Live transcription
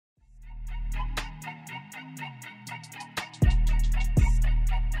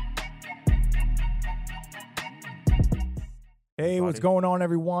Hey, what's everybody. going on,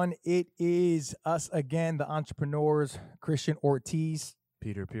 everyone? It is us again, the entrepreneurs, Christian Ortiz.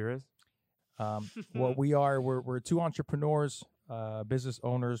 Peter Perez. What we are, we're two entrepreneurs, business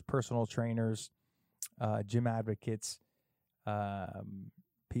owners, personal trainers, gym advocates,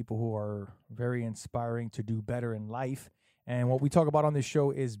 people who are very inspiring to do better in life. And what we talk about on this show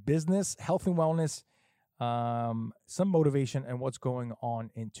is business, health and wellness, some motivation, and what's going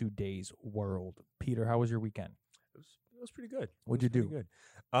on in today's world. Peter, how was your weekend? It was pretty good. What'd you do? Good.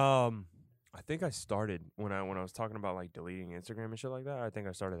 I think I started when I was talking about like deleting Instagram and shit like that. I think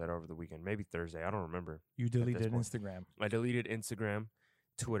I started that over the weekend, maybe Thursday. I don't remember. You deleted point. Instagram. I deleted Instagram,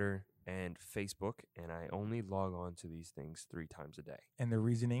 Twitter, and Facebook, and I only log on to these things 3 times a day. And the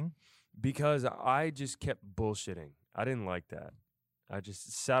reasoning? Because I just kept bullshitting. I didn't like that. I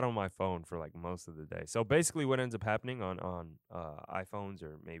just sat on my phone for like most of the day. So basically what ends up happening on iPhones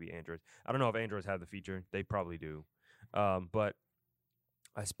or maybe Androids, I don't know if Androids have the feature. They probably do. But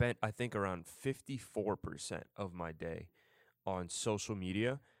I spent, I think, around 54% of my day on social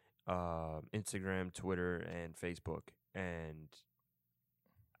media, Instagram, Twitter, and Facebook. And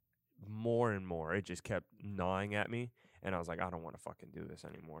more, it just kept gnawing at me. And I was like, I don't want to fucking do this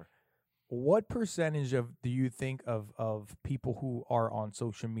anymore. What percentage do you think of people who are on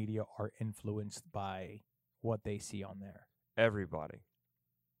social media are influenced by what they see on there? Everybody.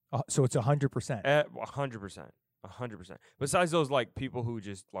 So it's 100%. 100%. 100%. Besides those like people who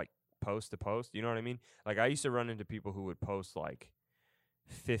just like post to post, you know what I mean? Like I used to run into people who would post like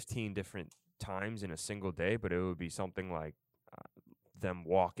 15 different times in a single day, but it would be something like them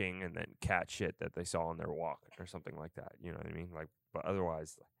walking and then cat shit that they saw on their walk or something like that. You know what I mean? Like, but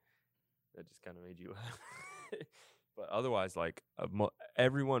otherwise, that just kind of made you laugh. But otherwise, like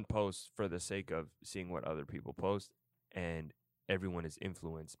everyone posts for the sake of seeing what other people post, and everyone is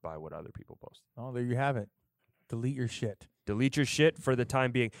influenced by what other people post. Oh, there you have it. Delete your shit. Delete your shit for the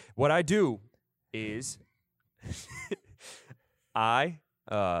time being. What I do is I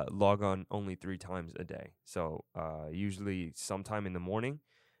log on only 3 times a day. So usually sometime in the morning,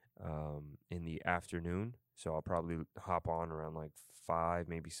 in the afternoon. So I'll probably hop on around like 5,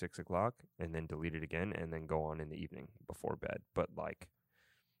 maybe 6 o'clock, and then delete it again, and then go on in the evening before bed. But like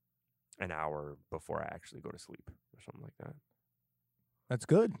an hour before I actually go to sleep or something like that. That's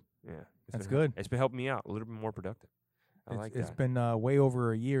good. Yeah. That's good. It's been helping me out, a little bit more productive. It's been way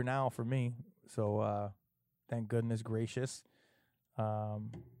over a year now for me. So thank goodness gracious.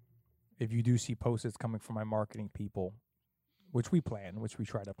 If you do see posts, it's coming from my marketing people, which we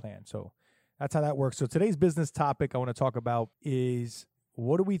try to plan. So that's how that works. So today's business topic I want to talk about is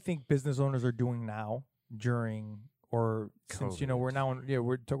what do we think business owners are doing now during or since, COVID. we're now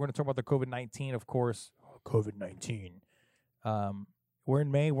we're going to talk about the COVID-19, of course. COVID-19. We're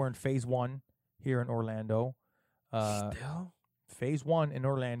in May. We're in phase 1 here in Orlando. Still? Phase 1 in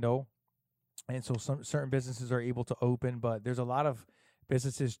Orlando. And so some certain businesses are able to open, but there's a lot of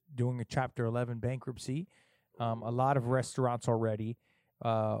businesses doing a Chapter 11 bankruptcy. A lot of restaurants already.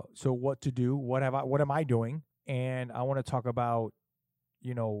 So what to do? What am I doing? And I want to talk about,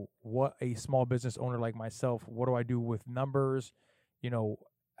 what a small business owner like myself, what do I do with numbers?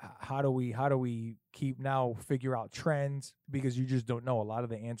 How do we figure out trends? Because you just don't know. A lot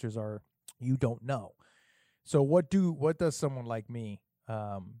of the answers are you don't know. So what does someone like me,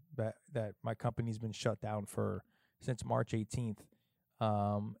 that my company's been shut down since March 18th,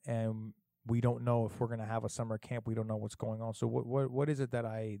 and we don't know if we're gonna have a summer camp. We don't know what's going on. So what is it that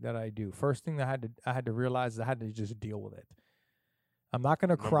I do? First thing that I had to realize is I had to just deal with it. I'm not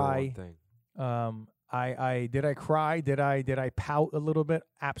gonna cry. Did I cry? Did I pout a little bit?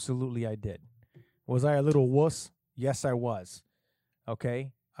 Absolutely, I did. Was I a little wuss? Yes, I was.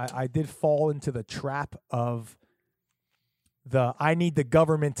 Okay, I did fall into the trap of I need the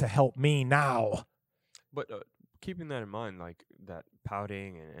government to help me now. But keeping that in mind, like that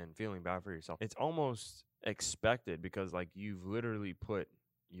pouting and feeling bad for yourself, it's almost expected because like you've literally put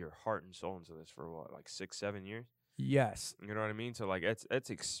your heart and soul into this for what, like 6-7 years? Yes. You know what I mean? So like it's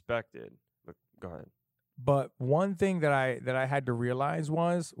expected. But go ahead. But one thing that I had to realize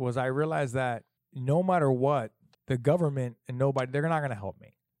was I realized that no matter what, the government and they're not going to help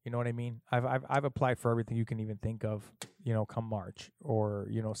me. You know what I mean? I've applied for everything you can even think of, come March or,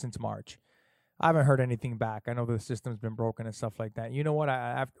 since March. I haven't heard anything back. I know the system's been broken and stuff like that. You know what?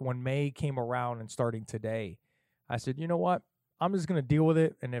 When May came around and starting today, I said, you know what? I'm just going to deal with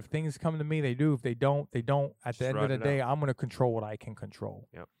it. And if things come to me, they do. If they don't, they don't. At the end of the day, I'm going to control what I can control.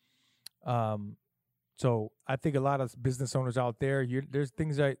 Yep. So I think a lot of business owners out there, there's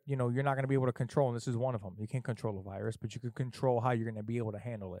things that, you're not going to be able to control. And this is one of them. You can't control a virus, but you can control how you're going to be able to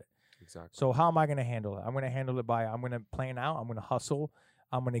handle it. Exactly. So how am I going to handle it? I'm going to handle it by I'm going to plan out. I'm going to hustle.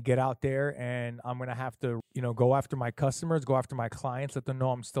 I'm going to get out there and I'm going to have to, go after my customers, go after my clients, let them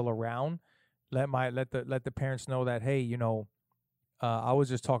know I'm still around. Let the parents know that, hey, I was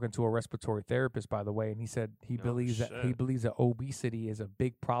just talking to a respiratory therapist, by the way, and he said he believes that obesity is a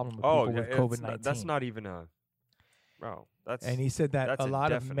big problem with people with COVID-19. That's not even a bro. And he said that a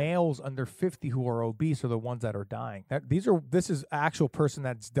lot of males under 50 who are obese are the ones that are dying. This is actual person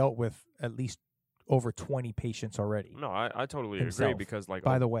that's dealt with at least over 20 patients already. No, I totally himself, agree because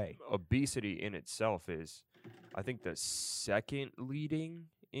by the way, obesity in itself is, I think, the second leading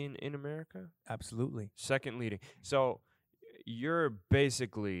in America. Absolutely. Second leading. So you're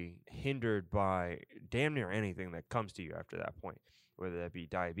basically hindered by damn near anything that comes to you after that point, whether that be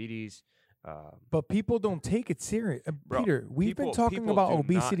diabetes. But people don't take it serious. Bro, Peter, we've been talking about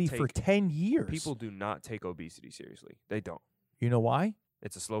obesity for 10 years. People do not take obesity seriously. They don't. You know why?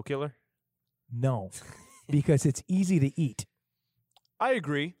 It's a slow killer? No, because it's easy to eat. I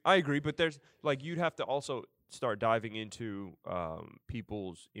agree, but there's you'd have to also start diving into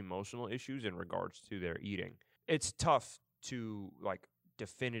people's emotional issues in regards to their eating. It's tough to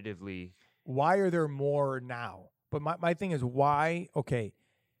definitively. Why are there more now? But my thing is why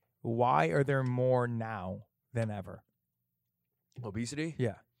are there more now than ever? Obesity?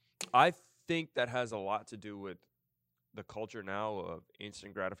 Yeah. I think that has a lot to do with the culture now of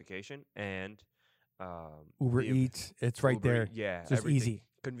instant gratification and Uber Eats. It's right there. Yeah. It's just easy.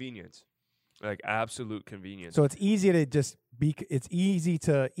 Convenience. Absolute convenience. So it's easy to it's easy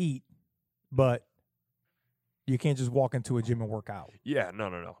to eat, but you can't just walk into a gym and work out. Yeah,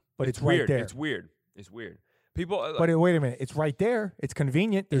 no. But it's weird. Right there. It's weird. People. But wait a minute. It's right there. It's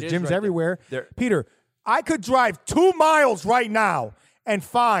convenient. There's gyms right everywhere. There. Peter, I could drive 2 miles right now and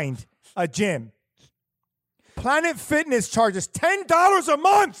find a gym. Planet Fitness charges $10 a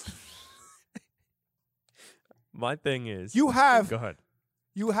month. My thing is, go ahead.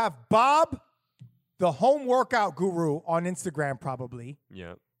 You have Bob, the home workout guru on Instagram, probably.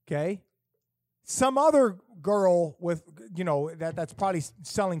 Yeah. Okay. Some other girl with, that's probably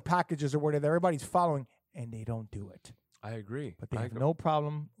selling packages or whatever everybody's following, and they don't do it. I agree. But they have no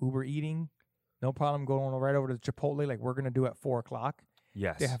problem Uber eating, no problem going right over to Chipotle like we're going to do at 4:00.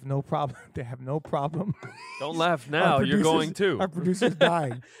 Yes. They have no problem. They have no problem. Don't laugh now. You're going to. Our producer's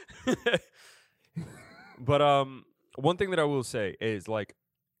dying. But one thing that I will say is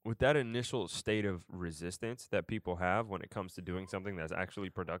with that initial state of resistance that people have when it comes to doing something that's actually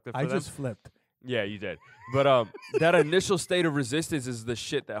productive for them. I just flipped. Yeah, you did. But that initial state of resistance is the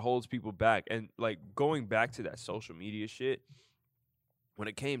shit that holds people back. And going back to that social media shit, when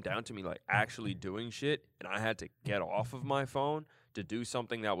it came down to me actually doing shit and I had to get off of my phone to do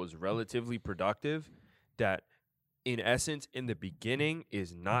something that was relatively productive, that in essence in the beginning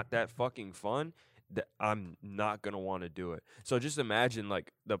is not that fucking fun, that I'm not going to want to do it. So just imagine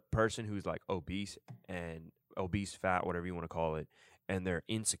the person who's obese and obese fat, whatever you want to call it, and they're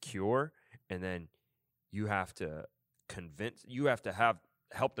insecure, and then you have to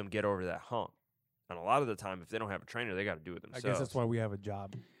help them get over that hump. And a lot of the time, if they don't have a trainer, they got to do it themselves. I guess that's why we have a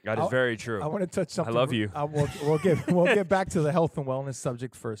job. That is very true. I want to touch something. I love you. We'll get back to the health and wellness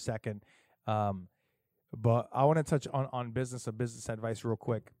subject for a second. But I want to touch on business advice real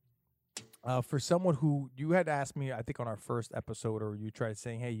quick. For someone who you had asked me, I think on our first episode, or you tried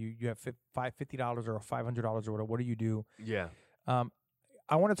saying, hey, you have $50 or $500 or whatever. What do you do? Yeah.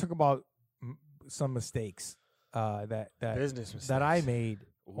 I want to talk about some mistakes that business mistakes that I made.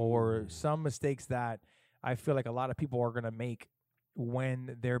 Or some mistakes that I feel like a lot of people are going to make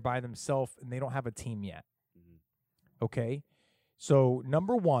when they're by themselves and they don't have a team yet. Mm-hmm. Okay? So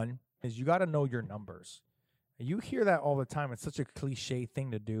number one is you got to know your numbers. You hear that all the time. It's such a cliche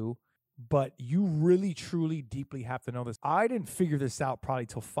thing to do, but you really, truly, deeply have to know this. I didn't figure this out probably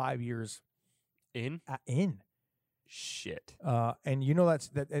till 5 years in. Shit. And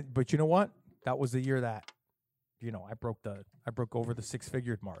but you know what? That was the year that I broke over the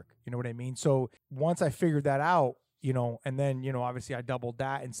 6-figure mark. You know what I mean? So once I figured that out, and then, obviously I doubled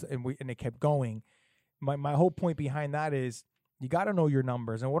that and it kept going. My whole point behind that is you got to know your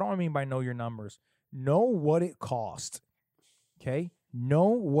numbers. And what do I mean by know your numbers? Know what it cost. Okay? Know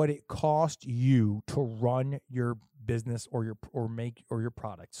what it cost you to run your business or your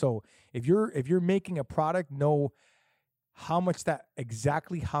product. So if you're making a product, know how much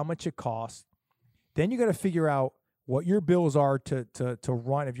it costs. Then you got to figure out what your bills are to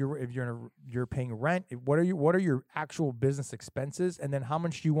run. If you're paying rent, what are your actual business expenses, and then how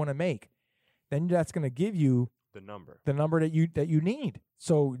much you want to make. Then that's going to give you The number. the number that you need.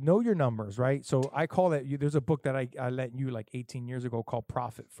 So know your numbers, right? So I call that. There's a book that I lent you like 18 years ago called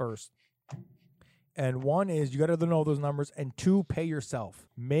Profit First. And one is you got to know those numbers, and two, pay yourself.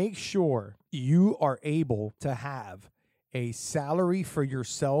 Make sure you are able to have a salary for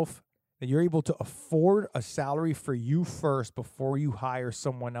yourself, that you're able to afford a salary for you first before you hire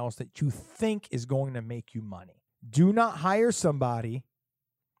someone else that you think is going to make you money. Do not hire somebody,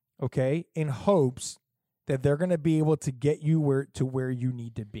 okay, in hopes that they're going to be able to get you where you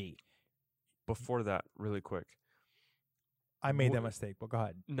need to be. Before that, really quick. I made that mistake, but go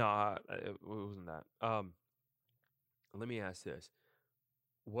ahead. Nah, it wasn't that. Let me ask this.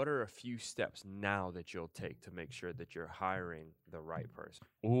 What are a few steps now that you'll take to make sure that you're hiring the right person?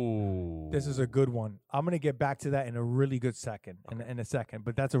 Ooh. This is a good one. I'm going to get back to that in a really good second, in a second.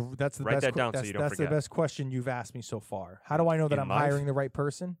 But that's the Write best. that down so you don't that's forget. the best question you've asked me so far. How do I know that In I'm life? hiring the right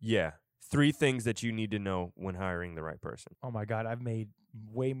person? Yeah. 3 things that you need to know when hiring the right person. Oh my God, I've made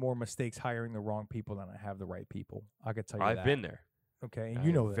way more mistakes hiring the wrong people than I have the right people. I could tell you that. I've been there. Okay, and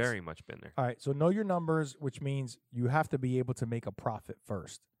you know I've this. very much been there. All right, so know your numbers, which means you have to be able to make a profit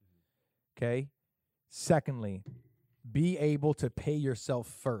first. Okay? Secondly, be able to pay yourself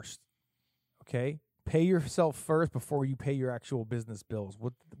first. Okay? Pay yourself first before you pay your actual business bills.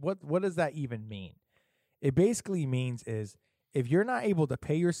 What does that even mean? It basically means is if you're not able to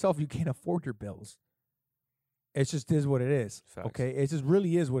pay yourself, you can't afford your bills. It just is what it is. Facts. Okay? It just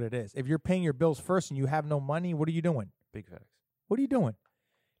really is what it is. If you're paying your bills first and you have no money, what are you doing? Big facts. What are you doing?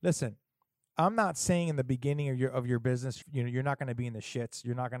 Listen, I'm not saying in the beginning of your business, you're not going to be in the shits.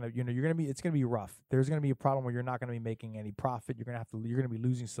 You're not going to, it's going to be rough. There's going to be a problem where you're not going to be making any profit. You're going to be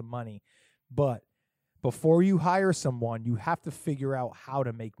losing some money. But before you hire someone, you have to figure out how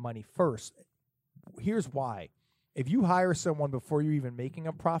to make money first. Here's why. If you hire someone before you're even making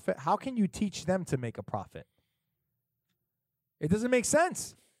a profit, how can you teach them to make a profit? It doesn't make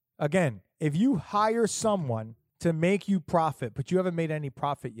sense. Again, if you hire someone to make you profit, but you haven't made any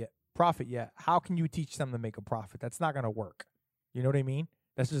profit yet, how can you teach them to make a profit? That's not going to work. You know what I mean?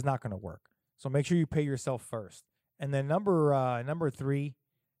 That's just not going to work. So make sure you pay yourself first. And then number 3,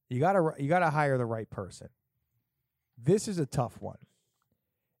 you gotta hire the right person. This is a tough one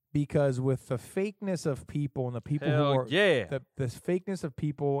because with the fakeness of people and the people who are the fakeness of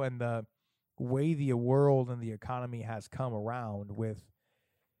people and the way the world and the economy has come around, with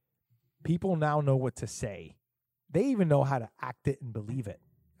people now know what to say. They even know how to act it and believe it.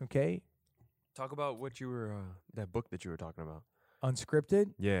 Okay? Talk about what you were, that book that you were talking about.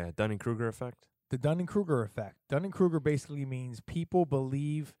 Unscripted? Yeah, Dunning-Kruger effect. The Dunning-Kruger effect. Dunning-Kruger basically means people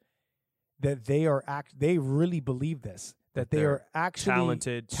believe that they really believe this, that they are actually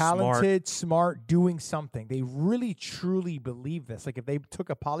talented, smart, doing something. They really, truly believe this. Like if they took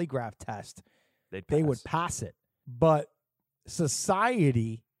a polygraph test, they would pass it. But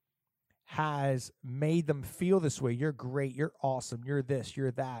society has made them feel this way. You're great. You're awesome. You're this.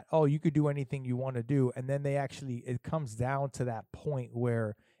 You're that. Oh, you could do anything you want to do. And then it comes down to that point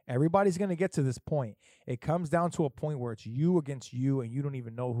where everybody's going to get to this point. It comes down to a point where it's you against you and you don't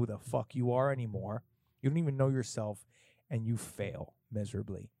even know who the fuck you are anymore. You don't even know yourself and you fail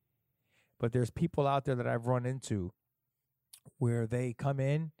miserably. But there's people out there that I've run into where they come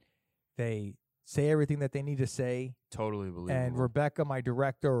in, they say everything that they need to say. Totally believable. And Rebecca, my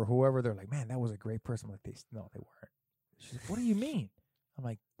director, or whoever, they're like, man, that was a great person. I'm like, no, they weren't. She's like, what do you mean? I'm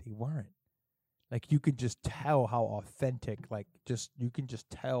like, they weren't. Like, you can just tell how authentic, you can just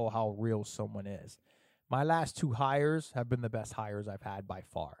tell how real someone is. My last 2 hires have been the best hires I've had by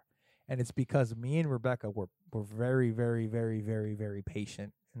far. And it's because me and Rebecca were very, very, very, very, very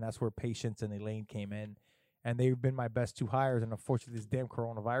patient. And that's where Patience and Elaine came in. And they've been my best 2 hires. And unfortunately, this damn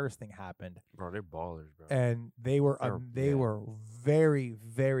coronavirus thing happened. Bro, they're ballers, bro. And they were very,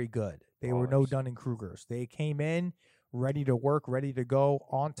 very good. They were no Ballers. Dunning-Krugers. They came in ready to work, ready to go,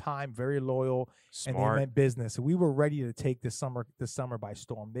 on time, very loyal, and they Smart. meant business. So we were ready to take this summer by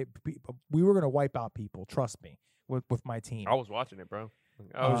storm. We were going to wipe out people. Trust me, with my team. I was watching it, bro.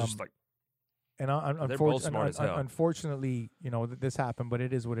 I was just like, And They're both smart as hell. unfortunately, this happened, but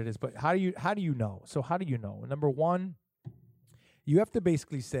it is what it is. But how do you know? So how do you know? Number one, you have to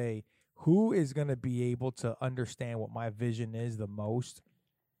basically say who is going to be able to understand what my vision is the most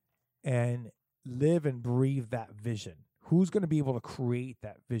and live and breathe that vision. Who's going to be able to create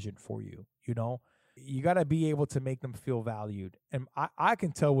that vision for you? You got to be able to make them feel valued. And I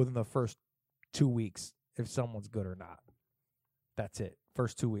can tell within the first 2 weeks if someone's good or not. That's it.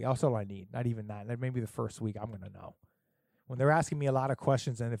 First 2 weeks. That's all I need. Not even that. Maybe the first week I'm going to know. When they're asking me a lot of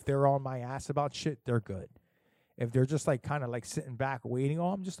questions and if they're on my ass about shit, they're good. If they're just kind of sitting back waiting,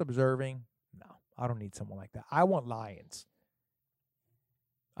 I'm just observing. No, I don't need someone like that. I want lions.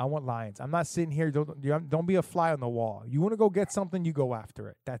 I'm not sitting here. Don't be a fly on the wall. You want to go get something, you go after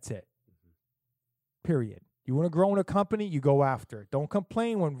it. That's it. Period. You want to grow in a company, you go after it. Don't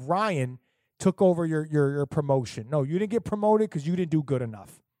complain when Ryan took over your promotion. No, you didn't get promoted because you didn't do good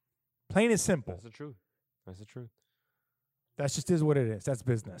enough. Plain and simple. That's the truth. That's the truth. That's just is what it is. That's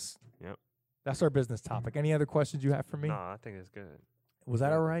business. Yep. That's our business topic. Any other questions you have for me? No, I think it's good. Was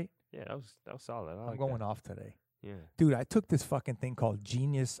that all right? Yeah, that was solid. I'm going off today. Yeah. Dude, I took this fucking thing called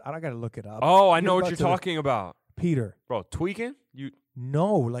Genius. I got to look it up. Oh, I know Get what you're back to talking about. Peter. Bro, tweaking?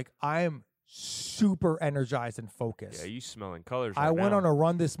 No, like I am super energized and focused. Yeah, you smelling colors I right went now. on a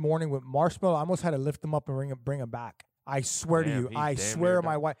run this morning with Marshmallow. I almost had to lift him up and bring him back. I swear to Damn, you. he's I damn swear near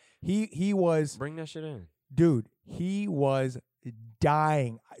my done. wife. He was, Bring that shit in. dude, he was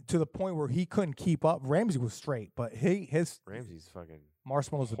dying to the point where he couldn't keep up. Ramsey was straight, but his Ramsey's fucking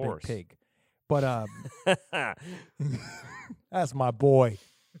Marshmallow's a big horse. pig. But that's my boy.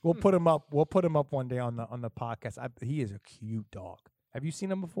 We'll put him up. We'll put him up one day on the podcast. He is a cute dog. Have you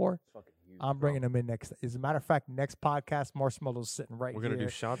seen him before? fucking huge, I'm bringing him in next. As a matter of fact, next podcast, Marshmallow's sitting right We're here. gonna do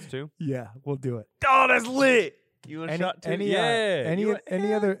shots too. Yeah, we'll do it. Oh, that's lit. You want a Any, shot too? any, yeah. any, You want-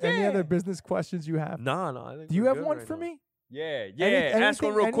 any other any yeah. other business questions you have? No. I think Do you we're have good one right for now. me? Yeah. Ask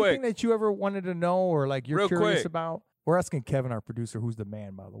one Anything- real quick. Anything that you ever wanted to know or like you're Real curious quick. about? We're asking Kevin, our producer, who's the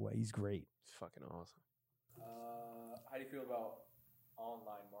man, by the way. He's great. It's fucking awesome. How do you feel about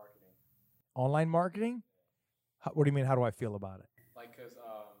online marketing? Online marketing? What do you mean? How do I feel about it? Like, cause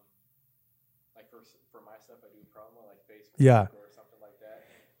like for my stuff, I do promo like Facebook Yeah. or something like that.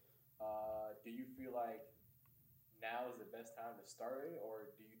 Do you feel like now is the best time to start it, or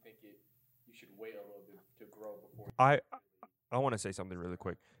do you think you should wait a little bit to grow before? I want to say something really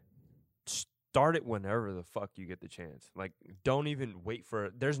quick. Start it whenever the fuck you get the chance. Like, don't even wait for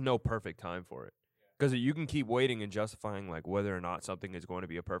it. There's no perfect time for it. Because you can keep waiting and justifying like whether or not something is going to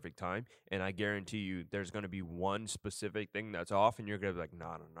be a perfect time, and I guarantee you there's going to be one specific thing that's off, and you're going to be like, no,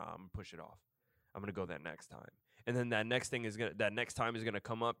 I'm gonna push it off. I'm gonna go that next time, and then that next time is gonna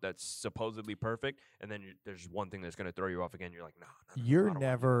come up that's supposedly perfect, and then there's one thing that's gonna throw you off again. You're like, no, I You're don't wanna do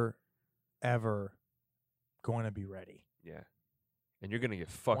never, ever going to be ready. that. Yeah, and you're gonna get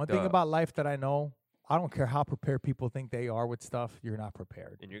fucked One up. thing about life that I know, I don't care how prepared people think they are with stuff, you're not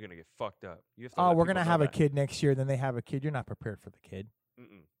prepared. and you're gonna get fucked up. You have to Oh, let we're people going to know have a that. kid next year, then they have a kid. You're not prepared for the kid.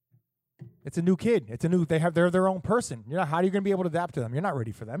 Mm-mm. It's a new kid. They're their own person. How are you going to be able to adapt to them? You're not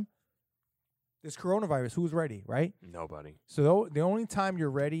ready for them. This coronavirus, who's ready, right? Nobody. So the only time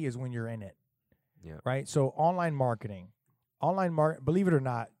you're ready is when you're in it. Yeah. Right? So online marketing. Believe it or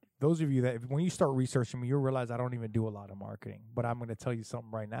not, those of you that when you start researching me, you'll realize I don't even do a lot of marketing. But I'm going to tell you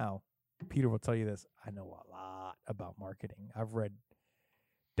something right now. Peter will tell you this. I know a lot about marketing. I've read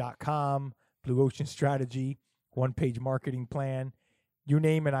 .com, Blue Ocean Strategy, One Page Marketing Plan. You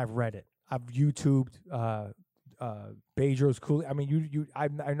name it, I've read it. I've YouTubed Bedros Cooley. I mean, I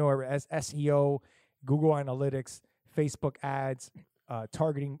know SEO, Google Analytics, Facebook ads,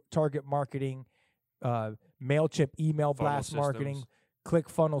 target marketing, MailChimp email Funnel blast marketing, systems.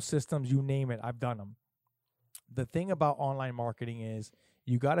 ClickFunnels systems, you name it. I've done them. The thing about online marketing is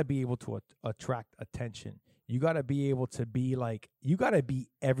you got to be able to attract attention. You got to be able to be you got to be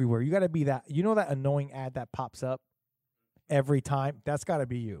everywhere. You got to be that, that annoying ad that pops up every time? That's got to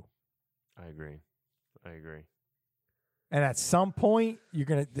be you. I agree. And at some point,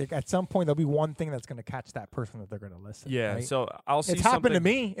 there'll be one thing that's going to catch that person that they're going to listen. Yeah. right? So I'll see. It's happened to something-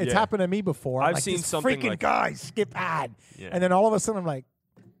 me. It's yeah. happened to me before. I've Like, seen this something freaking like- guy skip ad, Yeah. and then all of a sudden I'm like,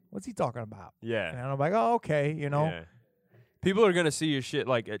 "What's he talking about?" Yeah. And I'm like, "Oh, okay," Yeah. People are gonna see your shit.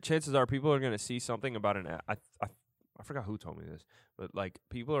 Like, chances are, people are gonna see something about an. I forgot who told me this, but like,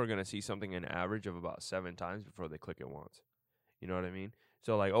 people are gonna see something an average of about 7 times before they click it once. You know what I mean?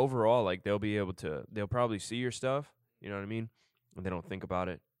 So like overall, like they'll probably see your stuff. You know what I mean? And they don't think about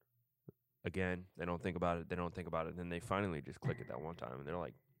it. Again, they don't think about it. Then they finally just click it that one time, and they're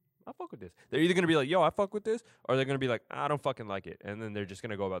like, I fuck with this. They're either gonna be like, yo, I fuck with this, or they're gonna be like, I don't fucking like it, and then they're just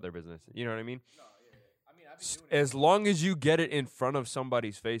gonna go about their business. You know what I mean? I mean, I've been doing it. As long as you get it in front of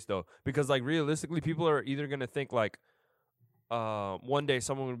somebody's face, though, because like realistically, people are either gonna think like, one day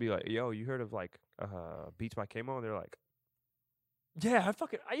someone will be like, yo, you heard of like Beats by Kamo? And they're like, yeah,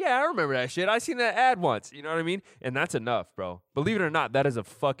 I remember that shit. I seen that ad once. You know what I mean? And that's enough, bro. Believe it or not, that is a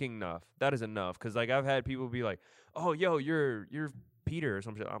fucking enough. That is enough. Cause like I've had people be like, oh, yo, you're Peter or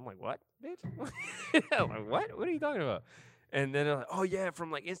some shit. I'm like, what, bitch? I'm like, what? What are you talking about? And then they're like, oh yeah,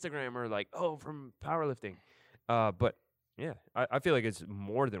 from like Instagram or like, oh, from powerlifting. But yeah, I feel like it's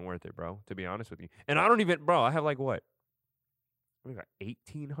more than worth it, bro, to be honest with you. And I don't even, bro, I have like what? we got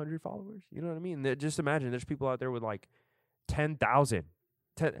 1,800 followers. You know what I mean? Just imagine there's people out there with like 10,000.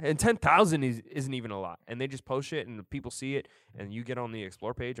 And 10,000 isn't even a lot. And they just post shit and people see it and you get on the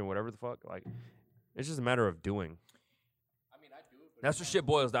explore page and whatever the fuck. Like, it's just a matter of doing. I mean, I do it, but That's what shit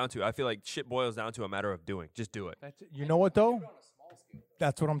boils down to. I feel like shit boils down to a matter of doing. Just do it. That's it. You know what though? on a small scale.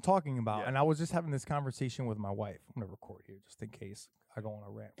 That's what I'm talking about. Yeah. And I was just having this conversation with my wife. I'm gonna record here just in case I go on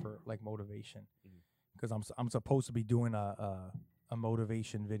a rant for like motivation, because I'm supposed to be doing a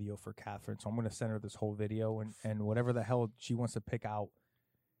motivation video for Catherine. So I'm gonna send her this whole video and whatever the hell she wants to pick out,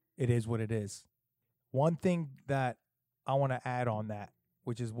 it is what it is. One thing that I want to add on that,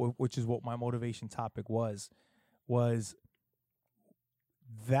 which is what my motivation topic was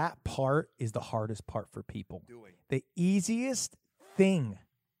that part is the hardest part for people. Doing. The easiest thing,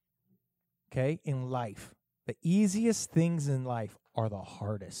 okay, in life, the easiest things in life are the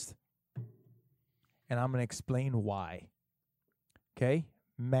hardest. And I'm going to explain why. Okay?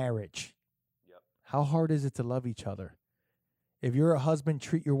 Marriage. Yep. How hard is it to love each other? If you're a husband,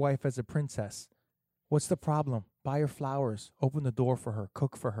 treat your wife as a princess. What's the problem? Buy her flowers. Open the door for her.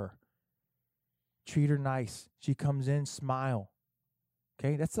 Cook for her. Treat her nice. She comes in, smile.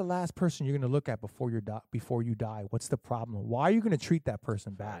 Okay, that's the last person you're going to look at before you die. What's the problem? Why are you going to treat that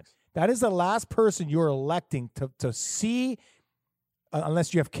person bad? Facts. That is the last person you're electing to see,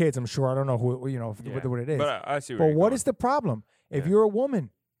 unless you have kids. I'm sure. I don't know what it is. But I see. But what is the problem? If Yeah. you're a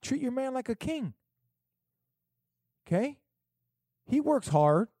woman, treat your man like a king. Okay, he works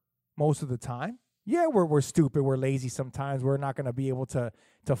hard most of the time. Yeah, we're stupid. We're lazy sometimes. We're not going to be able to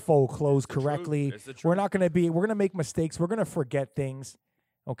fold clothes correctly. We're not going to be. We're going to make mistakes. We're going to forget things.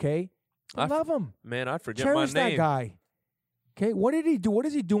 Okay, love him. Man, I'd forget Cherish my name. that guy. Okay, what did he do? What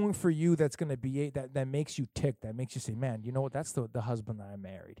is he doing for you that's going to be that makes you tick? That makes you say, man, you know what? That's the husband that I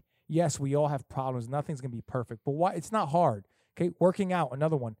married. Yes, we all have problems. Nothing's going to be perfect, but why? It's not hard. Okay, working out,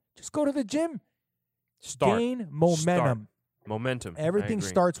 another one. Just go to the gym. Gain momentum. Momentum. I Everything agree.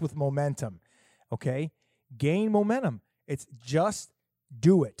 starts with momentum. Okay, gain momentum. It's just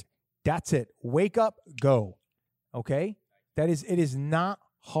do it. That's it. Wake up, go. Okay, it is not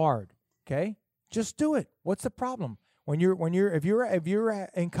hard. Okay, just do it. What's the problem? If you're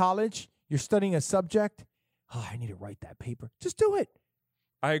in college, you're studying a subject. Oh, I need to write that paper. Just do it.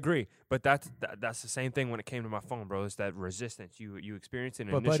 I agree, but that's the same thing when it came to my phone, bro. It's that resistance you experience an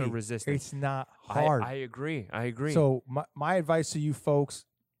But initial buddy, resistance. it's not hard. I agree. I agree. So my advice to you folks,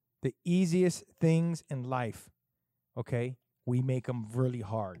 the easiest things in life, okay, we make them really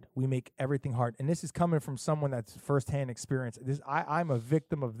hard. We make everything hard. And this is coming from someone that's firsthand experience. I'm a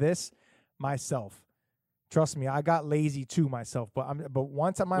victim of this myself. Trust me, I got lazy too myself. But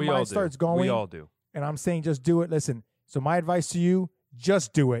once my We all mind do. starts going, we all do. and I'm saying just do it. Listen, so my advice to you,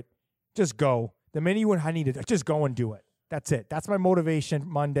 just do it. Just go. The minute I need it, just go and do it. That's it. That's my motivation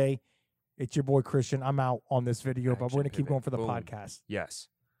Monday. It's your boy Christian. I'm out on this video, but we're going to keep Action going for the pivot. podcast. Yes.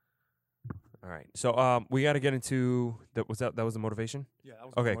 All right. So we got to get into that was the motivation? Yeah. That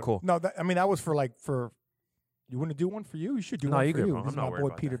was Okay, cool. No, that was for you want to do one for you? You should do No, one you for good, you. bro. This I'm is not my worried boy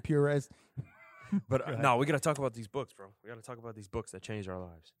about Peter that. Perez. But Go ahead. no, we got to talk about these books, bro. We got to talk about these books that changed our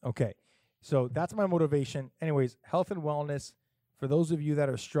lives. Okay. So that's my motivation. Anyways, health and wellness. For those of you that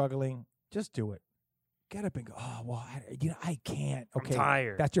are struggling, just do it. Get up and go, oh, well, I can't. Okay. I'm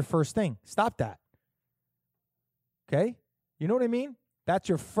tired. That's your first thing. Stop that. Okay? You know what I mean? That's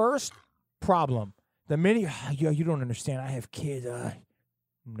your first problem. The minute you don't understand, I have kids.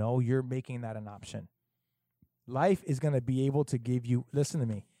 No, you're making that an option. Life is going to be able to give you, listen to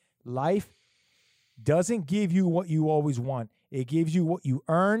me, life doesn't give you what you always want. It gives you what you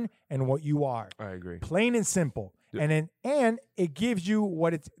earn and what you are. I agree. Plain and simple. Yeah. And it gives you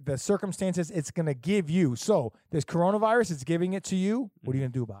what the circumstances it's going to give you. So this coronavirus, it's giving it to you. What are you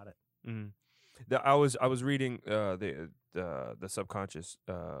going to do about it? Mm-hmm. I was reading the subconscious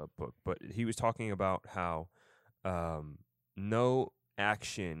book, but he was talking about how no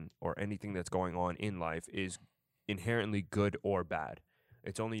action or anything that's going on in life is inherently good or bad.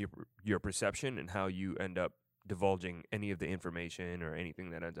 It's only your perception and how you end up divulging any of the information or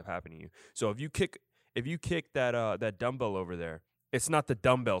anything that ends up happening to you. So if you kick that dumbbell over there, it's not the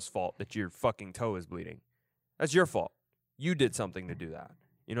dumbbell's fault that your fucking toe is bleeding. That's your fault. You did something to do that.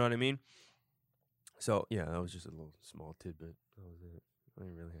 You know what I mean? So yeah, that was just a little small tidbit. That was it. I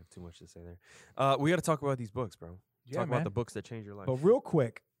didn't really have too much to say there. We got to talk about these books, bro. Talk about the books that change your life. But real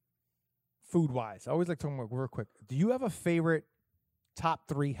quick, food-wise, I always like talking about real quick. Do you have a favorite top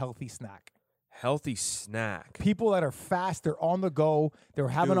 3 healthy snack? Healthy snack. People that are fast, they're on the go, they're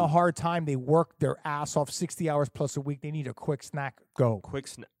having a Dude. hard time, they work their ass off 60 hours plus a week, they need a quick snack, go. Quick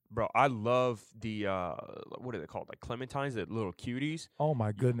snack. Bro, I love the what are they called? Like clementines, the little cuties. Oh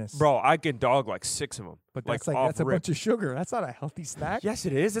my goodness, Bro, I can dog like 6 of them. But like that's like off that's a rip. bunch of sugar. That's not a healthy snack. Yes,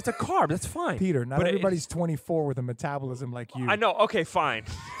 it is. It's a carb. That's fine. Peter, not But everybody's 24 with a metabolism like you. I know. Okay, fine.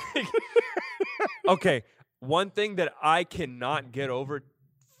 Okay, one thing that I cannot get over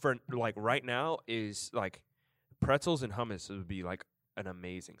for like right now is like pretzels and hummus would be like an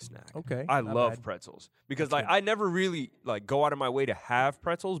amazing snack. Okay, I not love bad. pretzels because That's like good. I never really like go out of my way to have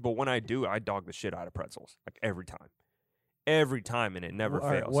pretzels, but when I do, I dog the shit out of pretzels like every time, and it never All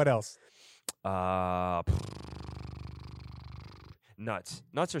right, fails. what else? Nuts.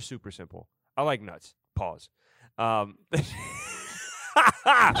 Nuts are super simple. I like nuts. Pause. But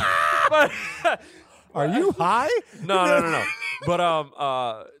Are you high? no.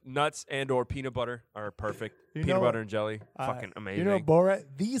 But nuts and or peanut butter are perfect. You Peanut know butter and jelly, fucking amazing. You know, Borat,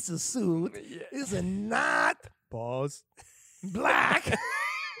 this is suit is a not pause black.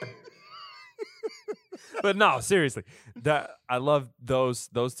 But no, seriously, that I love those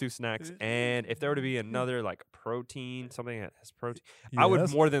two snacks. And if there were to be another like protein, something that has protein, I would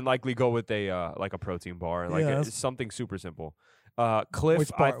Yes. more than likely go with a like a protein bar, like Yes. something super simple. Cliff,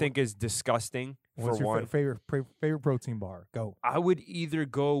 Which I bar- think is disgusting. What's for your one, favorite protein bar? Go. I would either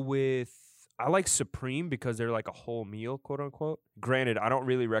go with I like Supreme because they're like a whole meal, quote unquote. Granted, I don't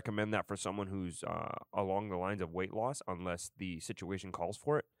really recommend that for someone who's along the lines of weight loss unless the situation calls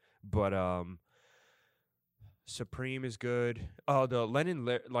for it. But Supreme is good. Oh, the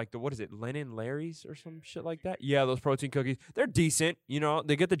what is it? Lennon Larry's or some shit like that. Yeah, those protein cookies. They're decent. You know,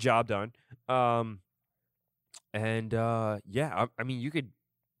 they get the job done. Yeah, I mean, you could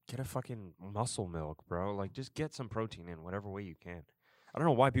get a fucking muscle milk, bro. Like, just get some protein in whatever way you can. I don't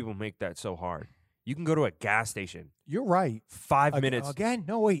know why people make that so hard. You can go to a gas station, You're right. 5 minutes. Again?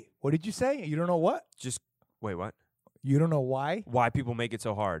 No, wait. What did you say? You don't know what? Just wait, what? You don't know why? Why people make it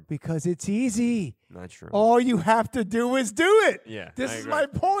so hard? Because it's easy. Not true. All you have to do is do it. Yeah, This I is agree. my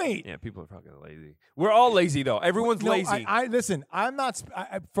point. Yeah, people are fucking lazy. We're all lazy though. Everyone's No, lazy. I listen. I'm not.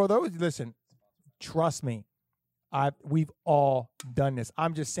 For those, listen. Trust me. We've all done this.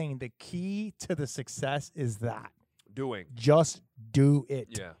 I'm just saying the key to the success is that Doing. just do it.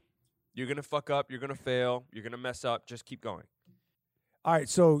 Yeah. You're gonna fuck up. You're gonna fail. You're gonna mess up. Just keep going. All right.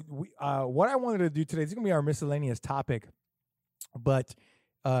 So what I wanted to do today, this is gonna be our miscellaneous topic, but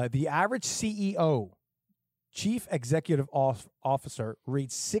the average CEO, Chief Executive Officer,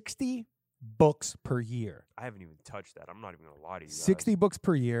 reads 60 books per year. I haven't even touched that. I'm not even gonna lie to you. guys. 60 books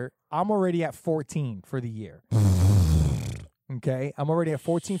per year. I'm already at 14 for the year. Okay, I'm already at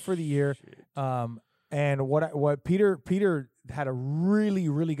 14 for the year. Shit. And what Peter had a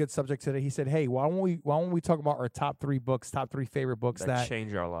really good subject today. He said, "Hey, why don't we talk about our top 3 books, top 3 favorite books that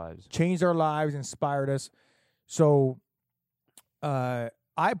change our lives. changed our lives, inspired us?" So, I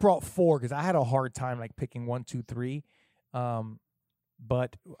brought 4 because I had a hard time like picking 1, 2, 3.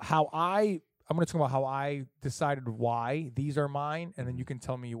 But I'm going to talk about how I decided why these are mine, and then you can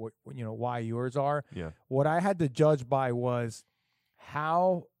tell me what why yours are. Yeah. What I had to judge by was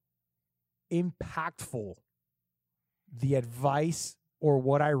how impactful the advice or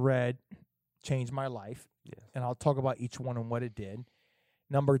what I read changed my life. Yeah. And I'll talk about each one and what it did.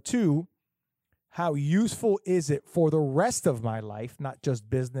 Number 2, how useful is it for the rest of my life, not just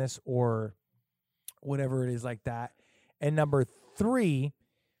business or whatever it is like that. And number 3,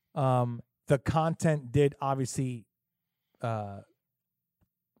 the content did obviously I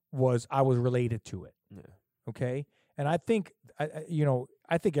was related to it. Yeah. Okay. And I think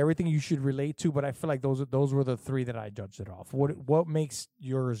I think everything you should relate to, but I feel like those were the 3 that I judged it off. What makes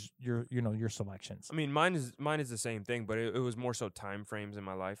yours your selections? I mean, mine is the same thing, but it was more so time frames in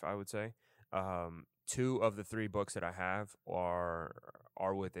my life. I would say 2 of the 3 books that I have are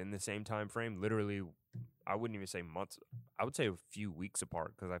within the same time frame. Literally, I wouldn't even say months. I would say a few weeks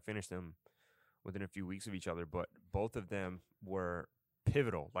apart because I finished them within a few weeks of each other. But both of them were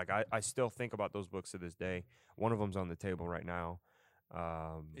pivotal. Like I still think about those books to this day. One of them's on the table right now.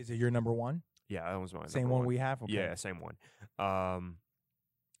 Is it your number 1? Yeah, that was mine. Same number one we have? Okay. Yeah, same one.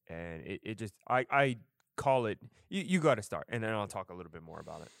 And it just I call it. You got to start, and then I'll talk a little bit more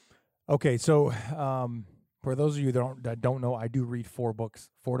about it. Okay, so for those of you that don't know, I do read 4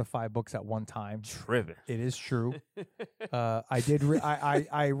 to 5 books at one time. Tripping. It is true. I did.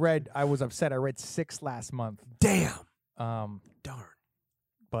 I read. I was upset. I read 6 last month. Damn. Darn.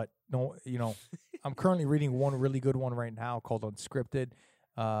 But no, I'm currently reading one really good one right now called Unscripted.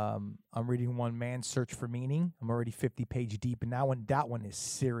 I'm reading one, Man's Search for Meaning. I'm already 50 page deep, and that one is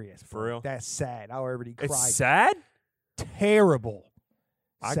serious. For real? That's sad. I already cried. It's sad. Terrible.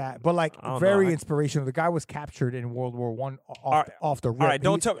 sad, but like I don't know. very inspirational. The guy was captured in World War One off the rip. All right,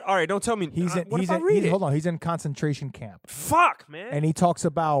 don't tell me. He's in. What He's if I in. read it? Hold on. He's in concentration camp, Fuck, man. and he talks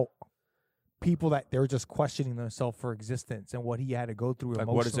about people that they were just questioning themselves for existence and what he had to go through like,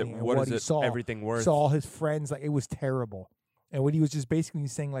 emotionally what is it? and What what is he it? saw. Everything worth? Saw his friends, like it was terrible, and what he was just basically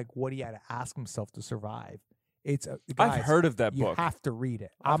saying, like what he had to ask himself to survive. It's guys, I've heard of that you book. have to read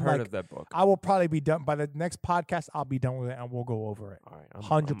it. I've I'm heard like, of that book. I will probably be done by the next podcast. I'll be done with it, and we'll go over it. All right, I'm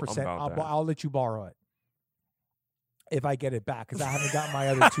 100%. about that. I'll let you borrow it if I get it back because I haven't got my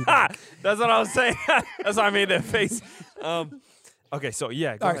other two back. That's what I was saying. That's why I made that face. Okay, so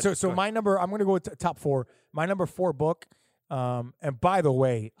yeah. Go All right, ahead. so Go my number, I'm going to go with top 4. My number 4 book, and by the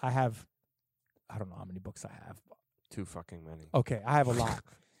way, I don't know how many books I have. too fucking many. Okay, I have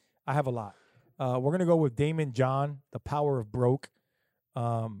a lot. We're going to go with Damon John, The Power of Broke.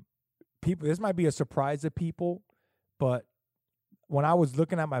 People, this might be a surprise to people, but when I was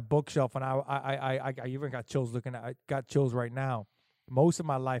looking at my bookshelf, and I even got chills I got chills right now. Most of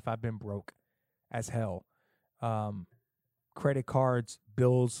my life, I've been broke as hell. Credit cards,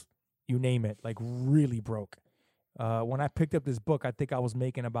 bills, you name it, like really broke. When I picked up this book, I think I was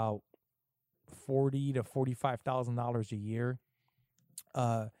making about $40,000 to $45,000 a year.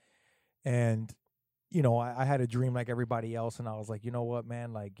 And you know, I had a dream like everybody else, and I was like, you know what,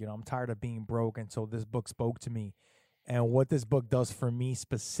 man, like, you know, I'm tired of being broke, and so this book spoke to me. And what this book does for me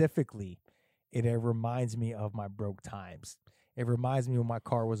specifically, it reminds me of my broke times. It reminds me when my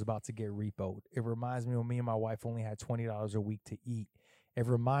car was about to get repoed. It reminds me when me and my wife only had $20 a week to eat. It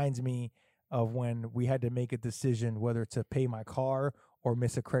reminds me of when we had to make a decision whether to pay my car or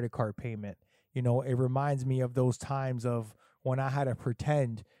miss a credit card payment. You know, it reminds me of those times of when I had to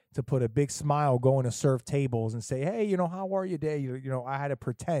pretend to put a big smile going to serve tables and say, hey, you know, how are you today? You know, I had to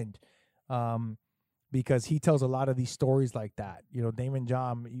pretend because he tells a lot of these stories like that. You know, Damon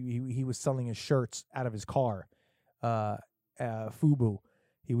John, he was selling his shirts out of his car, FUBU.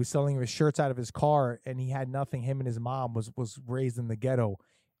 He was selling his shirts out of his car, and he had nothing. Him and his mom was raised in the ghetto.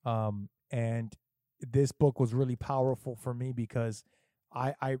 And this book was really powerful for me because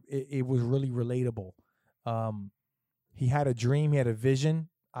it was really relatable. He had a dream, he had a vision.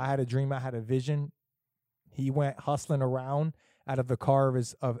 I had a dream, I had a vision. He went hustling around out of the car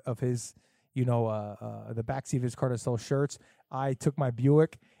of his, you know, the backseat of his car to sell shirts. I took my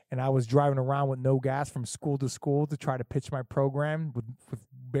Buick and I was driving around with no gas from school to school to try to pitch my program with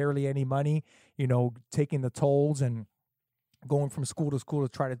barely any money, you know, taking the tolls and going from school to school to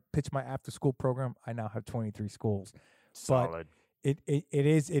try to pitch my after school program. I now have 23 schools. Solid.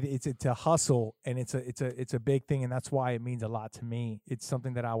 It's a hustle, and it's a big thing, and that's why it means a lot to me. It's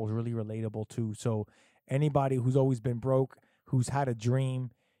something that I was really relatable to. So anybody who's always been broke, who's had a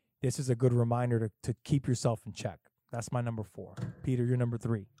dream, this is a good reminder to keep yourself in check. That's my number 4. Peter, your number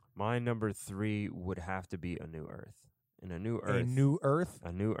 3. My number 3 would have to be A New Earth. In A New Earth. A New Earth?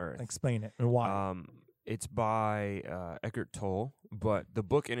 A New Earth. Explain it and why. It's by Eckhart Tolle, but the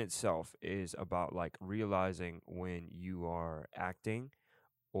book in itself is about like realizing when you are acting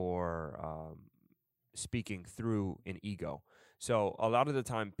or speaking through an ego. So a lot of the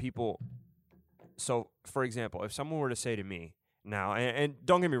time so for example, if someone were to say to me now, and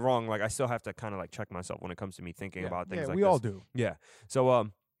don't get me wrong, like I still have to kind of like check myself when it comes to me thinking about things like we this. all do. Yeah. So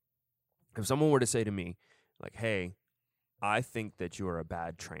if someone were to say to me like, hey, I think that you're a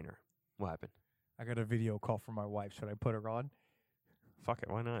bad trainer, what happened? I got a video call from my wife. Should I put her on? Fuck it,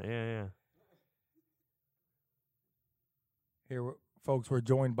 why not? Yeah. Here, folks, we're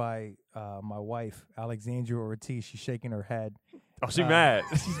joined by my wife, Alexandria Ortiz. She's shaking her head. Oh, she's mad.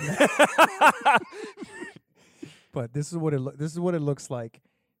 She's mad. But this is what it looks like.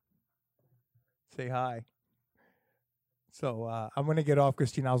 Say hi. So I'm gonna get off,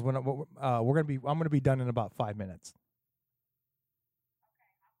 Christina. I'm gonna be done in about 5 minutes.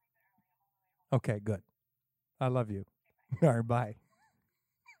 Okay, good. I love you. All right, bye.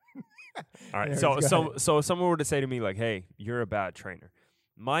 All right. Anyways, So if someone were to say to me like, "Hey, you're a bad trainer,"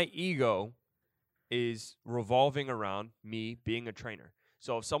 my ego is revolving around me being a trainer.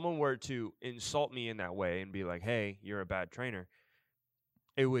 So if someone were to insult me in that way and be like, "Hey, you're a bad trainer,"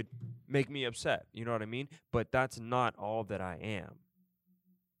 it would make me upset. You know what I mean? But that's not all that I am.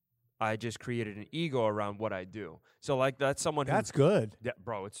 I just created an ego around what I do. So like that's someone who, That's good. yeah,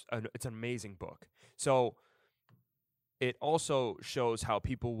 bro, it's an amazing book. So it also shows how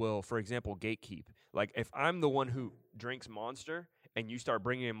people will, for example, gatekeep. Like if I'm the one who drinks Monster and you start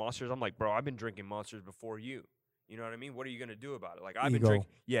bringing in Monsters, I'm like, bro, I've been drinking Monsters before you. You know what I mean? What are you going to do about it? Like I've been Ego.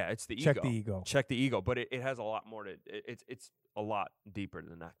 drinking. Yeah, it's the ego. Check the ego. Check the ego. But it has a lot more to it. It's a lot deeper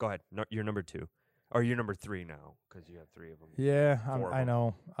than that. Go ahead. No, you're number 2. Or you're number 3 now because you have 3 of them. Yeah, Four of I them.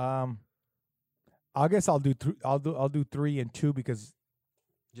 know. I guess I'll do I'll do 3 and 2 because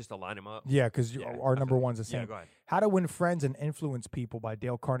Just to line them up. because Yeah, our I number feel you. one's the same. Yeah, go ahead. How to Win Friends and Influence People by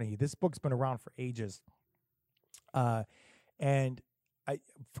Dale Carnegie. This book's been around for ages. And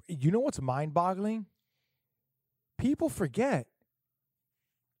you know what's mind-boggling? People forget.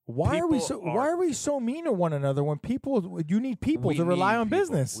 Why are we so mean to one another when you need people We to rely need on people.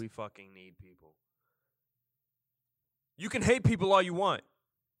 business? We fucking need people. You can hate people all you want.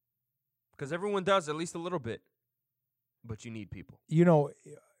 Because everyone does at least a little bit. But you need people. You know,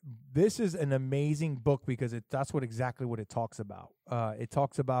 this is an amazing book because that's exactly what it talks about. It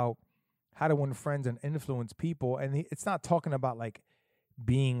talks about how to win friends and influence people, and it's not talking about like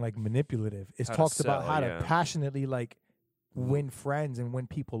being like manipulative. It How to talks about sell, how yeah. to passionately like win friends and win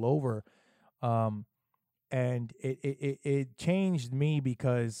people over. And it changed me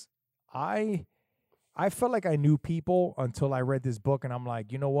because I felt like I knew people until I read this book, and I'm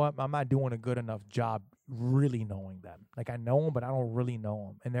like, you know what? I'm not doing a good enough job really knowing them. Like I know them, but I don't really know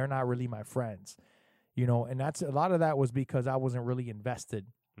them, and they're not really my friends, you know. And that's a lot of that was because I wasn't really invested.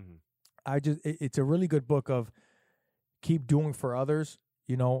 Mhm. It's a really good book of keep doing for others,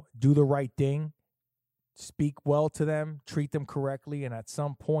 you know, do the right thing, speak well to them, treat them correctly, and at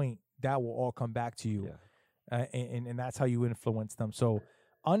some point that will all come back to you. Yeah. And that's how you influence them. So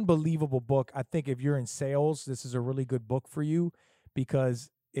unbelievable book. I think if you're in sales, this is a really good book for you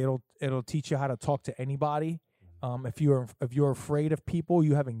because it'll teach you how to talk to anybody. If you're afraid of people,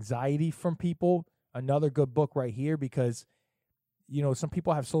 you have anxiety from people, another good book right here because you know some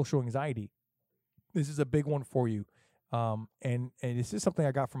people have social anxiety. This is a big one for you. And this is something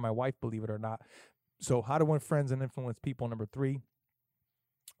I got from my wife, believe it or not. So How to Win Friends and Influence People, number 3.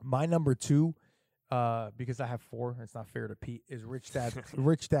 My number 2, because I have 4, it's not fair to Pete, is Rich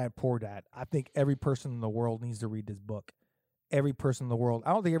Dad, Poor Dad. I think every person in the world needs to read this book. Every person in the world.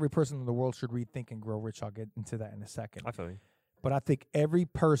 I don't think every person in the world should read Think and Grow Rich. I'll get into that in a second. I feel you. But I think every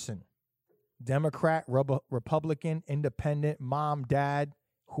person, Democrat, Republican, independent, mom, dad,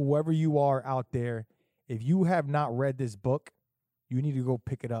 whoever you are out there, if you have not read this book, you need to go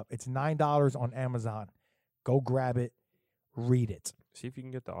pick it up. It's $9 on Amazon. Go grab it, read it. See if you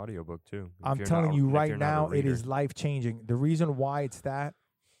can get the audiobook too. I'm telling you right now, it is life-changing. The reason why it's that,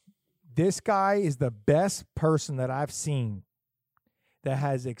 this guy is the best person that I've seen that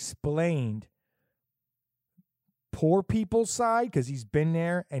has explained poor people's side, because he's been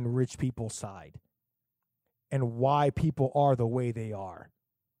there, and rich people's side, and why people are the way they are.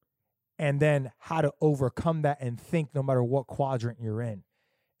 And then how to overcome that and think no matter what quadrant you're in.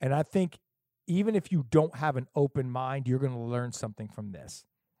 And I think even if you don't have an open mind, you're going to learn something from this.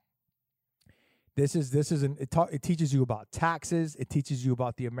 It teaches you about taxes. It teaches you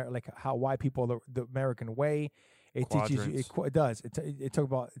about why people are the American way. It teaches you. It does. It talks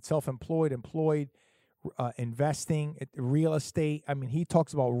about self-employed, employed, investing, real estate. I mean, he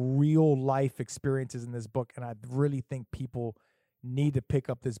talks about real life experiences in this book, and I really think people need to pick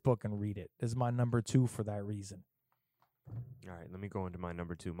up this book and read it. This is my number 2 for that reason. All right, let me go into my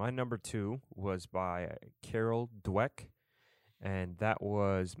number 2. My number 2 was by Carol Dweck, and that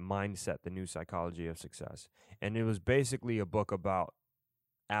was Mindset, the New Psychology of Success. And it was basically a book about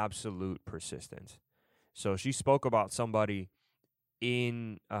absolute persistence. So she spoke about somebody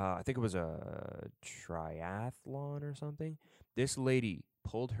in, I think it was a triathlon or something. This lady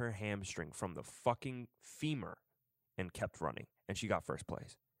pulled her hamstring from the fucking femur and kept running, and she got first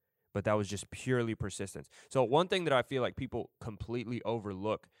place. But that was just purely persistence. So one thing that I feel like people completely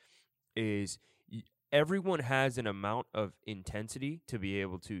overlook is everyone has an amount of intensity to be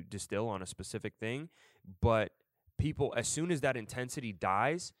able to distill on a specific thing, but people, as soon as that intensity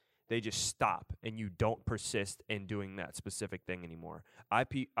dies, they just stop, and you don't persist in doing that specific thing anymore. I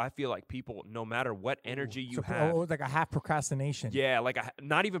feel like people, no matter what energy you have. Oh, like a half procrastination. Yeah, like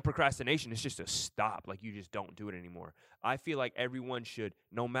not even procrastination. It's just a stop. Like you just don't do it anymore. I feel like everyone should,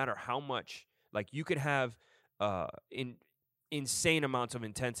 no matter how much, like you could have insane amounts of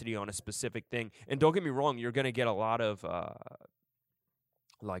intensity on a specific thing. And don't get me wrong, you're going to get a lot of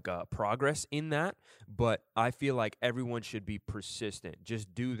progress in that, but I feel like everyone should be persistent.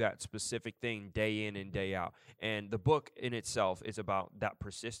 Just do that specific thing day in and day out. And the book in itself is about that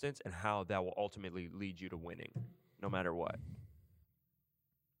persistence and how that will ultimately lead you to winning, no matter what.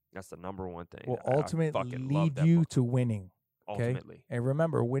 That's the number one thing. Will I ultimately fucking love lead that you book. to winning. Okay? Ultimately. And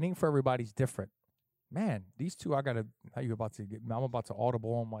remember, winning for everybody's different. Man, these two I'm about to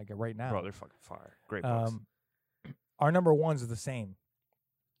audible them like right now. Bro, they're fucking fire. Great books. Our number 1s are the same.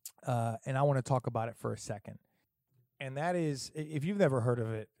 And I want to talk about it for a second. and that is, if you've never heard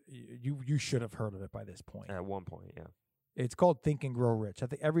of it, you should have heard of it by this point. At one point, yeah. It's called Think and Grow Rich. I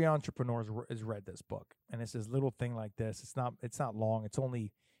think every entrepreneur has read this book, and it's this little thing like this. It's not long. It's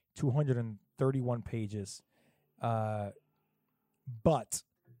only 231 pages, but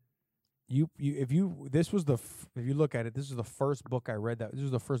if you look at it, this is the first book I read. This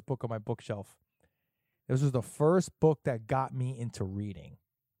was the first book on my bookshelf. This was the first book that got me into reading.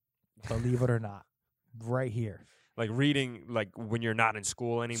 Believe it or not, right here. Like reading, like when you're not in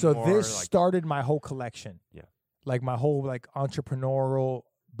school anymore. So this like, started my whole collection. Yeah. Like my whole like entrepreneurial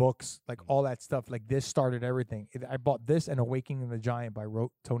books, like all that stuff. Like this started everything. I bought this and Awakening the Giant by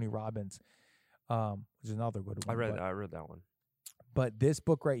Tony Robbins, which is another good one. I read that one. But this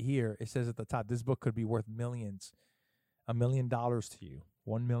book right here, it says at the top, this book could be worth millions, $1 million to you,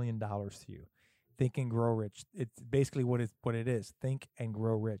 $1 million to you. Think and Grow Rich. It's basically what it is. Think and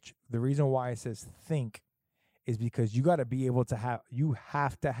grow rich. The reason why it says think is because you got to be able to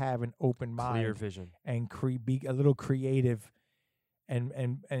have to have an open mind, clear vision, and be a little creative.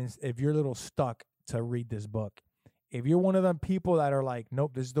 And if you're a little stuck to read this book, if you're one of them people that are like,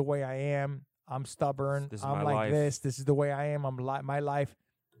 nope, this is the way I am. I'm stubborn. I'm like life. this is the way I am. My life.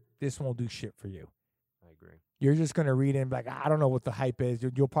 This won't do shit for you. I agree. You're just going to read it and be like, I don't know what the hype is.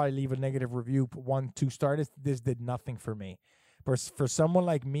 You'll probably leave a negative review, 1, 2 stars. This did nothing for me. For someone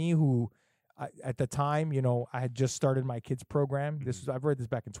like me who, at the time, I had just started my kids program. I've read this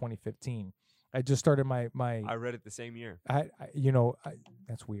back in 2015. I just started my. I read it the same year.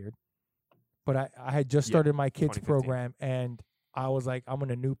 That's weird. But I had just started my kids 2015. program, and I was like, I'm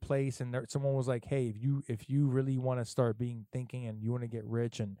in a new place, and someone was like, hey, if you really want to start thinking and you want to get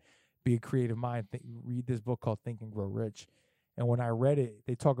rich and be a creative mind, read this book called Think and Grow Rich. And when I read it,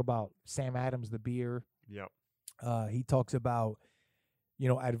 they talk about Sam Adams, the beer. Yep. He talks about,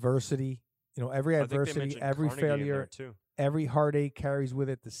 adversity. Every adversity, every failure, every heartache carries with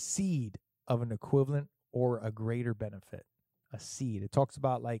it the seed of an equivalent or a greater benefit. A seed. It talks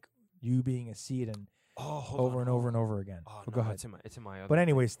about like you being a seed and over and over again. Oh, so no, go ahead. It's in my other But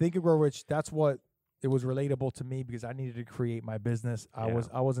anyways, Think and Grow Rich. That's what it was relatable to me because I needed to create my business. I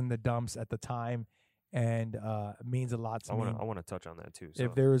was in the dumps at the time, and it means a lot to me. I want to touch on that too.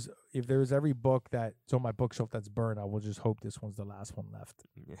 So. If there's every book that's on my bookshelf that's burned, I will just hope this one's the last one left.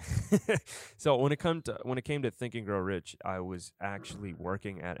 Yeah. So when it came to Think and Grow Rich, I was actually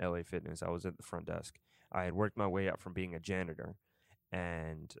working at LA Fitness. I was at the front desk. I had worked my way up from being a janitor,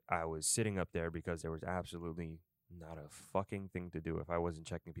 and I was sitting up there because there was absolutely not a fucking thing to do if I wasn't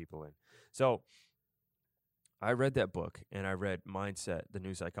checking people in. So I read that book, and I read Mindset, The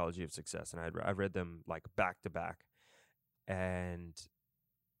New Psychology of Success, and I read them like back to back. And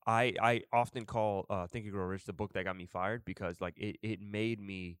I often call Think and Grow Rich the book that got me fired because like it made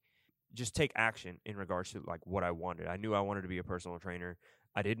me just take action in regards to like what I wanted. I knew I wanted to be a personal trainer.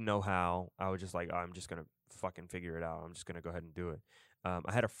 I didn't know how. I was just like, I'm just going to fucking figure it out. I'm just going to go ahead and do it.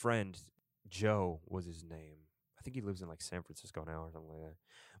 I had a friend, Joe was his name. I think he lives in like San Francisco now or something like that.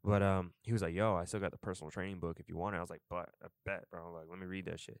 But he was like, yo, I still got the personal training book if you want it. I was like, but I bet, bro. Like, let me read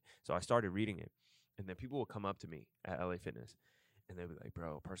that shit. So I started reading it. And then people would come up to me at LA Fitness. And they'd be like,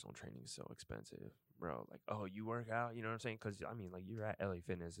 bro, personal training is so expensive. Bro, like, oh, you work out? You know what I'm saying? Because, I mean, like, you're at LA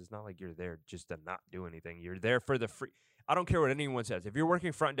Fitness. It's not like you're there just to not do anything. You're there for the free. I don't care what anyone says. If you're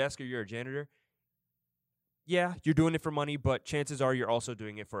working front desk or you're a janitor, yeah, you're doing it for money, but chances are you're also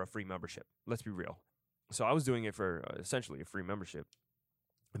doing it for a free membership. Let's be real. So I was doing it for essentially a free membership.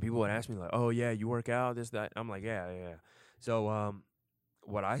 And people would ask me, like, oh, yeah, you work out, this, that. I'm like, yeah. So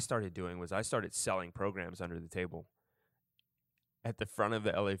what I started doing was I started selling programs under the table at the front of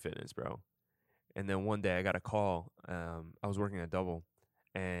the LA Fitness, bro. And then one day I got a call. I was working a double,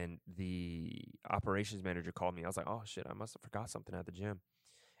 and the operations manager called me. I was like, oh, shit, I must have forgot something at the gym.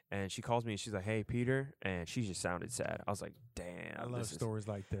 And she calls me, and she's like, hey, Peter. And she just sounded sad. I was like, damn. I love stories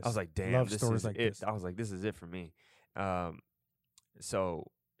like this. I was like, damn, this is it. I was like, this is it for me. So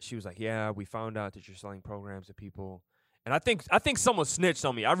she was like, yeah, we found out that you're selling programs to people. And I think someone snitched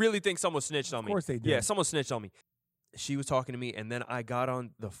on me. I really think someone snitched on me. Of course they did. Yeah, someone snitched on me. She was talking to me, and then I got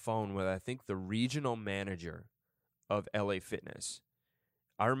on the phone with, I think, the regional manager of LA Fitness.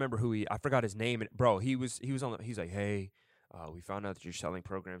 I remember I forgot his name. And bro, he was he's like, hey, we found out that you're selling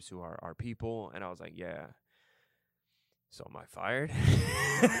programs to our people. And I was like, yeah. So am I fired?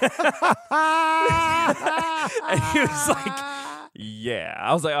 And he was like, yeah.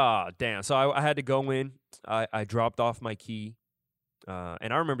 I was like, oh, damn. So I had to go in. I dropped off my key.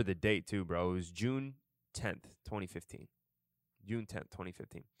 And I remember the date too, bro. It was June 10th, 2015. June 10th,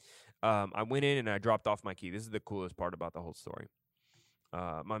 2015. I went in and I dropped off my key. This is the coolest part about the whole story.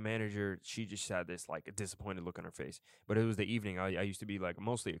 my manager, she just had this like a disappointed look on her face. But it was the evening. I used to be like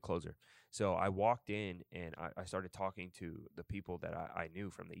mostly a closer. So I walked in and I started talking to the people that I knew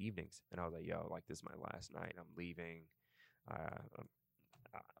from the evenings. And I was like, yo, like this is my last night. I'm leaving.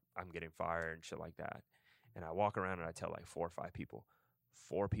 I'm getting fired and shit like that. And I walk around and I tell like 4 or 5 people.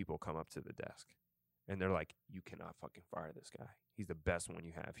 4 people come up to the desk. And they're like, you cannot fucking fire this guy. He's the best one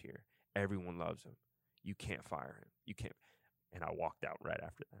you have here. Everyone loves him. You can't fire him. You can't. And I walked out right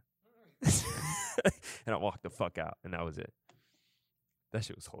after that. And I walked the fuck out. And that was it. That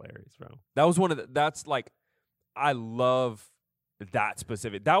shit was hilarious, bro. That was one of the, that's like, I love that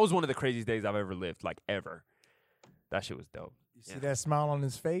specific. That was one of the craziest days I've ever lived, like ever. That shit was dope. You see that smile on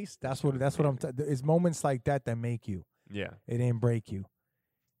his face? That's what I'm. It's moments like that that make you. Yeah. It didn't break you.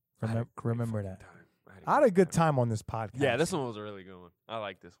 Remember that. Time. I had a good time on this podcast. Yeah, this one was a really good one. I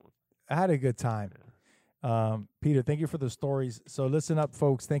like this one. I had a good time. Peter, thank you for the stories. So listen up,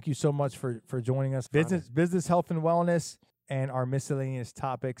 folks. Thank you so much for joining us. Business, health, and wellness, and our miscellaneous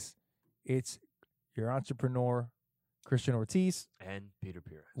topics. It's your entrepreneur, Christian Ortiz. And Peter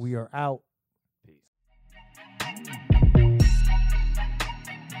Pires. We are out.